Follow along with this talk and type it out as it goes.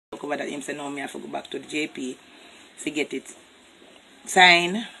cover that. Him said, no, me have to go back to the JP to get it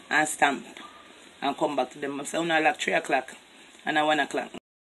signed and stamped and come back to them. I said, like 3 o'clock and at 1 o'clock.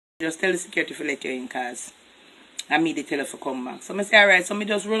 Just tell the security to let you in cars. And me, they tell her to come back. So I say, alright, so me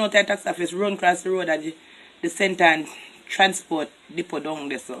just run out of the tax office, run across the road at the center and transport depot down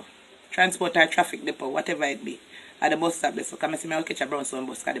there, so. Transport or traffic depot, whatever it be. At the bus stop there, so come and see me, I'll catch a Brownstone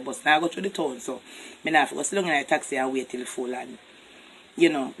bus, because the bus now I go to the town, so me now have to go sit down in a taxi and wait till full and, you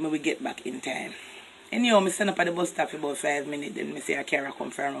know, me we get back in time. Anyhow, me stand up at the bus stop for about 5 minutes, then me see a car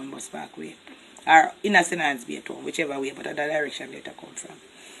come from around bus parkway. Or in a St. Bay town, whichever way, but at the direction later come from.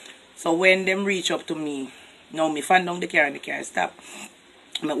 So when them reach up to me, now me fan down the car and the car stop.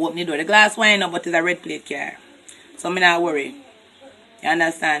 I open the door. The glass wind up, but it's a red plate car. So me not worry. You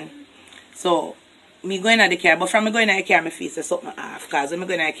understand? So me going at the car, but from me going at the car, my face is something off. Because when me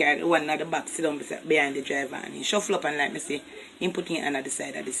going at the car, the one at the back sit down behind the driver and he shuffle up and like me say, he put his hand at the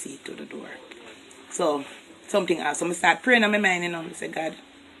side of the seat to the door. So something else. So I start praying on my mind, you know. I say, God,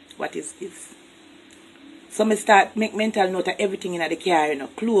 what is this? So I start make mental note of everything in the car, you know,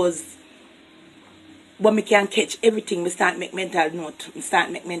 clothes. But me can't catch everything. I start make mental note.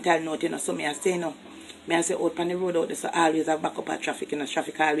 You know. So I say, you know, I say out on the road out there, so I always have backup of traffic, you know.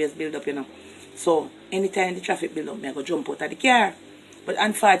 Traffic always build up, you know. So anytime the traffic build up, I go jump out of the car. But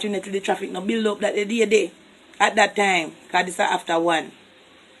unfortunately, the traffic no build up that the day at that time, because this is after 1.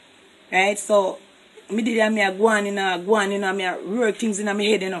 Right? So me did me go on, you know, me work things in my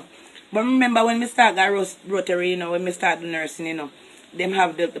head, you know. But remember when me start got Rotary, you know, when me start the nursing, you know, them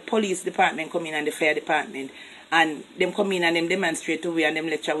have the police department come in and the fire department, and them come in and them demonstrate to we and them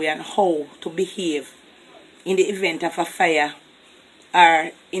lecture we on how to behave in the event of a fire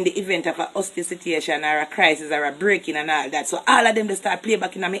or in the event of a hostage situation or a crisis or a break-in and all that. So all of them they start play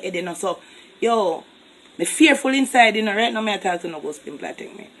back in my head, you know. So yo, me fearful inside, you know. Right now me I talk to no ghost people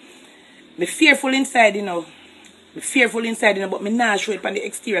thing me. Me fearful inside, you know. But me not show it on the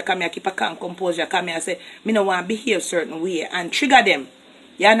exterior because I keep a calm composure because I say me no want to behave certain way and trigger them.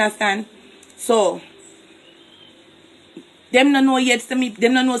 You understand? So them no know yet to me,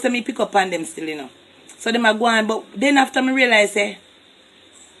 them no know so me pick up on them still, you know. So them a go on, but then after me realize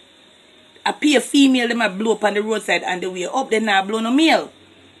I pay a female them a blow up on the roadside and the way up then I blow no male.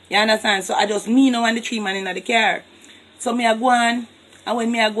 You understand? So I just me now and the 3 man in the car. So me a go on, and when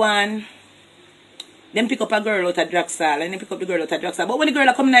me a go on, them pick up a girl out of Draxal and then pick up the girl out of Draxal. But when the girl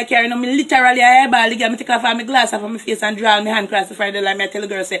a come in the car, you know, me literally I eyeball the girl, me take off my glass off of my face and draw my hand across the front of the line. I tell the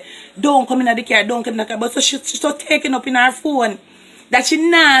girl, say, don't come in the car, don't come in the car. But so she's so taken up in her phone that she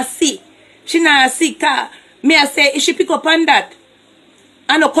not see. She not see car. Me I say, if she pick up on that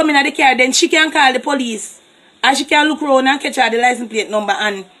and not come in the car, then she can call the police. And she can look around and catch her the license plate number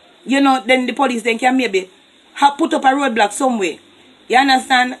and, you know, then the police then can maybe put up a roadblock somewhere. You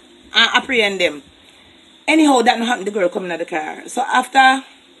understand? And apprehend them. Anyhow, that not happened, the girl coming out the car. So after,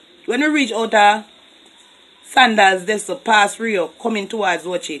 when we reach out Sanders, there's a pass Rio coming towards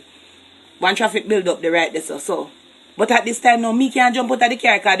Wochi. One traffic build up the right there, so. But at this time now, me can't jump out of the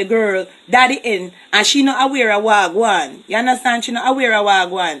car because the girl, daddy in, and she not aware of Wagwan. You understand? She not aware of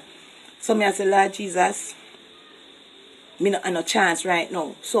Wagwan. So me I say, Lord Jesus, me not have no chance right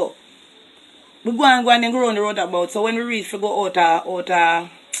now. So, we go and go on the road about. So when we reach, we go out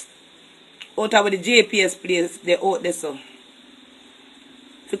with the JPS place, they out there, so.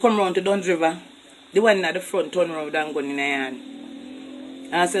 If you come round to Duns River, the one at the front turn around and go in the hand.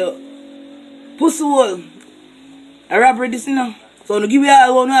 And I say, pussy hole, a robbery this, you know. So no give you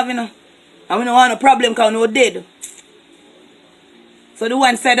all what we have, you know. And we don't want no problem because we're dead. So the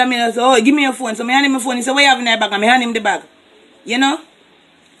one side of me, I say, oh, give me your phone. So I hand him my phone. He said, what you have in the bag? And I hand him the bag. You know?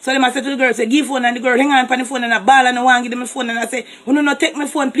 So them I say to the girl, say, give phone, and the girl hang on the phone and I ball and I want to give them my phone and I say, oh no, take my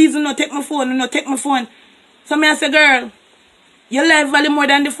phone, please do not take my phone, no, take my phone. So I say, girl, your life value more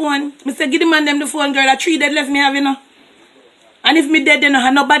than the phone. I say, give the man them the phone, girl, 3 dead left me have, you know. And if me dead, then I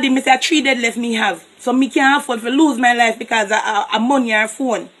have nobody, I say 3 dead left me have. So me can't afford to lose my life because I money or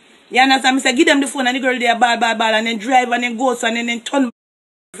phone. You understand? I say, give them the phone and the girl there ball, and then drive and then go, so and then turn back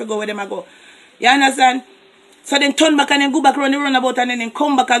to go where them I go. You understand? So then turn back and then go back around the runabout and then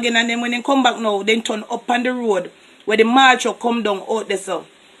come back again. And then when they come back now, then turn up on the road where the marcher come down out there, so.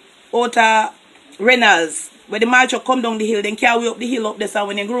 Out Reynolds. Where the marcher come down the hill, then carry up the hill up there, so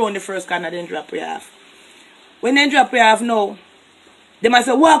when they grow on the first corner, then drop you off. When they drop you off now, they might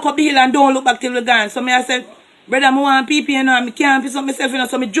say, walk up the hill and don't look back till we're gone. So me I said, brother, I want people, you know, and I can't piss up myself, you know,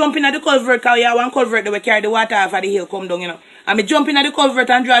 so I jump in at the culvert, because you have one culvert that will carry the water off of the hill, come down, you know. And I jump in at the culvert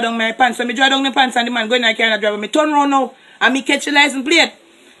and draw down my pants. So I draw down the pants and the man going and carry the driver. I turn around now and I catch the license plate.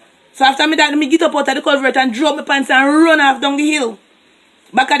 So after me that, I get up out of the culvert and drop my pants and run off down the hill.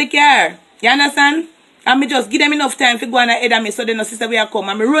 Back of the car. You understand? And me just give them enough time to go on ahead of me so they know sister we are come.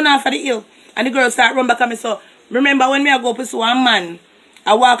 And me run off of the hill. And the girl start run back at me. So remember when me I go pursue one man,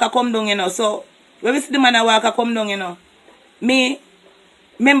 I walk I come down, you know. So when we see the man I walk I come down, you know. Me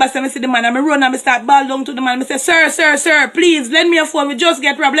remember say me see the man and me run and me start ball down to the man. Me say, sir, please lend me a phone. We just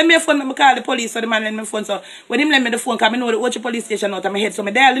get robbed. Lend me a phone. Me call the police. So the man lend me a phone. So when him lend me the phone, because I know the Ochi police station out of my head. So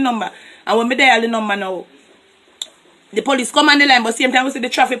me dial the number. And when me dial the number now, the police come on the line, but same time we see the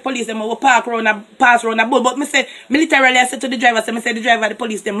traffic police, them will park around and pass around the bull. But me say, literally I said to the driver, so me say the driver, the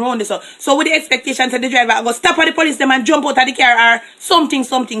police, them round this. So with the expectation, say the driver, I go stop at the police, them and jump out of the car or something.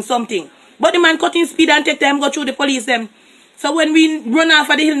 But the man cutting speed and take time, go through the police, them. So when we run off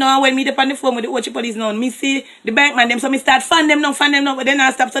of the hill now, when me up on the phone with the Ochi police now, me see the bike man, them, so me start fan them now, but then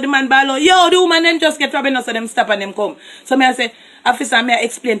I stop, so the man ball out, yo, the woman, them just get robbing us, so them stop and them come. So me I say, officer, me I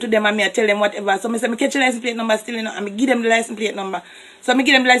explain to them and me I tell them whatever. So me say, me catch the license plate number still, you know, and me give them the license plate number. So me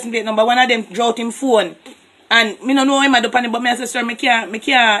give them the license plate number, one of them drought him phone. And me no know him at the panel, but me I say, sir, me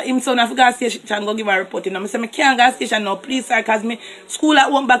can't, him son of gas station go give a report, you know. Me say, me can't gas station now, please, sir, because me school at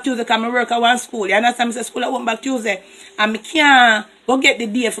one back Tuesday, because me work at one school. You understand? Me say, school at one back Tuesday. And me can't go get the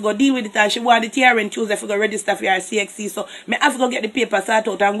day for go deal with it, and she want the TRN Tuesday for go register for her CXC. So me have to go get the paper sort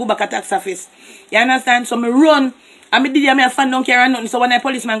out and go back at tax office. You understand? So me run. And me did me a fan don't care and nothing. So when a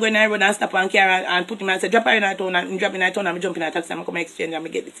policeman go in the road and stop and care and put him and say, drop her in a town and drop in a town and me jump in a taxi and I come exchange and me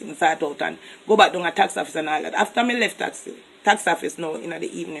get the thing sort out and go back down a tax office and all that. After me left tax office now in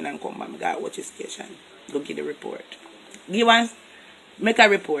the evening and come back, me go watch the station. Go give the report. Give one, make a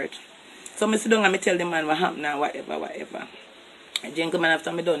report. So me sit down and me tell the man what happened and whatever. The gentleman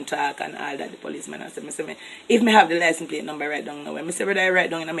after me done talk and all that, the policeman and say, if me have the license plate number right down now, when me say whether I write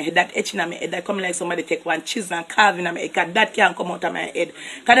down in my head, that etching in my head, that coming like somebody take one chisel and carve in my head, because that can't come out of my head.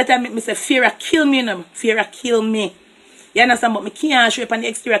 Because that time me say, fear kill me, you know, fear kill me. You understand? But me can't show up on the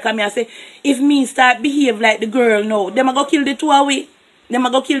exterior, because me I say, if me start behave like the girl now, them I go kill the two away.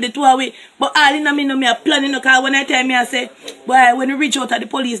 But all in a me know me a planning, because when I tell me I say, boy, when you reach out at the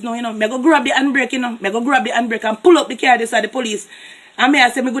police now, you know, me go grab the handbrake, you know, me go grab the handbrake and pull up the car this at the police. And me I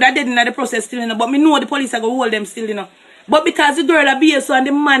say, me good at dead in the process still, you know, but me know the police are going to hold them still, you know. But because the girl behave so and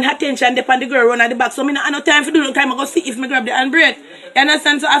the man attention depend the girl run at the back, so me not have no time for do no time, I go see if me grab the handbrake. You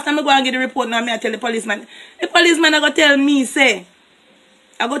understand? So after me go and get the report now, me I tell the policeman I go tell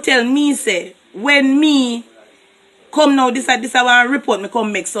me, say, when me come now, this I want to report me come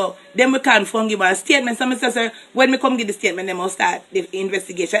make, so then we can't give a statement. So I say, sir, when me come give the statement, then must start the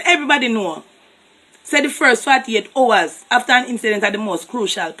investigation. Everybody know. Say the first 48 hours after an incident are the most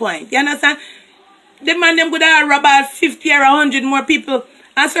crucial point. You understand? The man them could have robbed about 50 or 100 more people.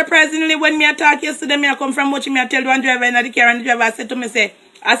 And surprisingly, when me attack yesterday, me I come from watching me I tell one driver in the car, and the driver said to me, say,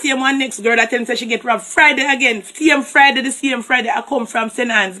 I see one next girl that tell me say she get robbed Friday again. The same Friday, I come from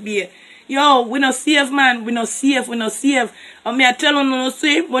St. Anne's Bay. Yo, we not safe, man. We not safe. And me I tell you, no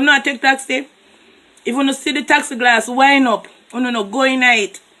see, we not take taxi. If you not see the taxi glass, wind up. You no go in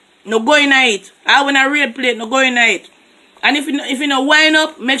it. No go in it. I want a red plate, no go in it. And if you no wind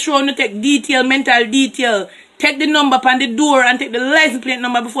up, make sure you take mental detail. Take the number on the door and take the license plate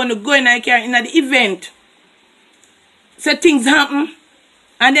number before you go in the car in the event. So things happen.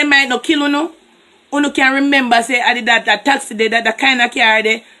 And they might not kill you. You can remember, say, I did that taxi there, that kind of car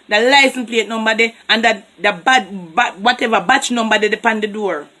there, the license plate number there, and whatever batch number there upon the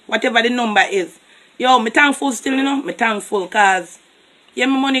door. Whatever the number is. Yo, me thankful still, you know. Me thankful because, yeah,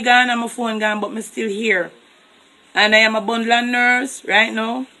 my money gone and my phone gone, but me still here. And I am a bundle of nurse right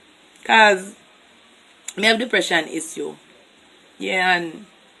now. Because me have depression issue. Yeah, and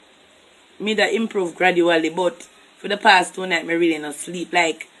me that improve gradually, but for the past 2 nights, me really not sleep.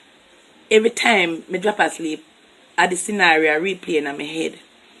 Like, every time me drop asleep, I the scenario replaying in my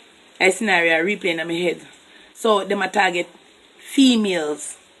head. So them a target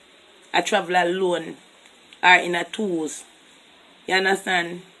females. I travel alone or in a twos. You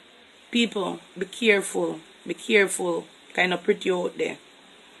understand? People, be careful. Kind of pretty out there.